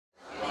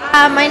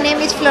My name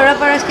is Flora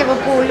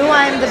Paraskevopoulou.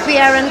 I'm the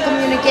PR and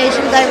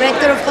Communication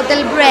Director of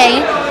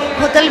HotelBrain.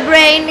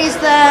 HotelBrain is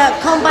the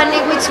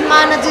company which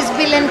manages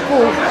Bill &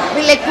 Co.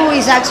 Bill & Co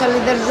is actually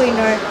the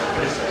winner.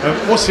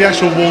 What's the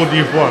actual award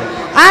you've won?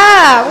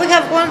 We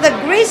have won the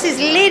Greece's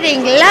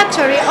leading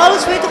luxury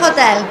all-suite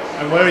hotel.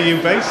 And where are you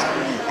based?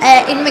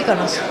 In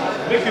Mykonos.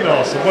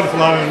 Mykonos, a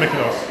wonderful island of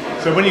Mykonos.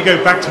 So when you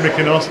go back to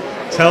Mykonos,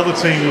 tell the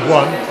team you've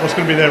won, what's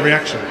going to be their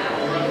reaction?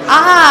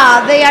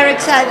 They are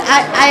excited.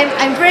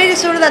 I'm pretty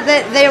sure that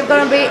they are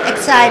going to be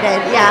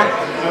excited, yeah.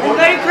 I'm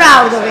very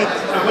proud of it.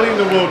 And winning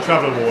the World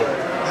Travel Award,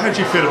 how do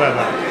you feel about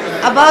that?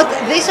 About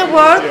this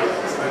award?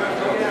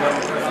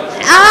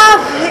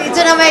 It's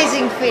an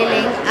amazing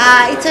feeling.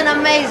 It's an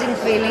amazing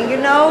feeling, you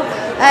know.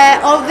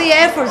 All the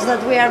efforts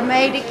that we are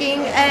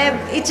making,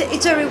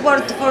 it's a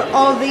reward for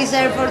all these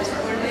efforts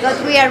that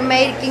we are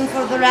making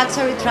for the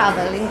luxury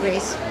travel in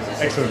Greece.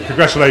 Excellent.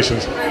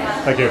 Congratulations.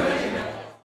 Thank you.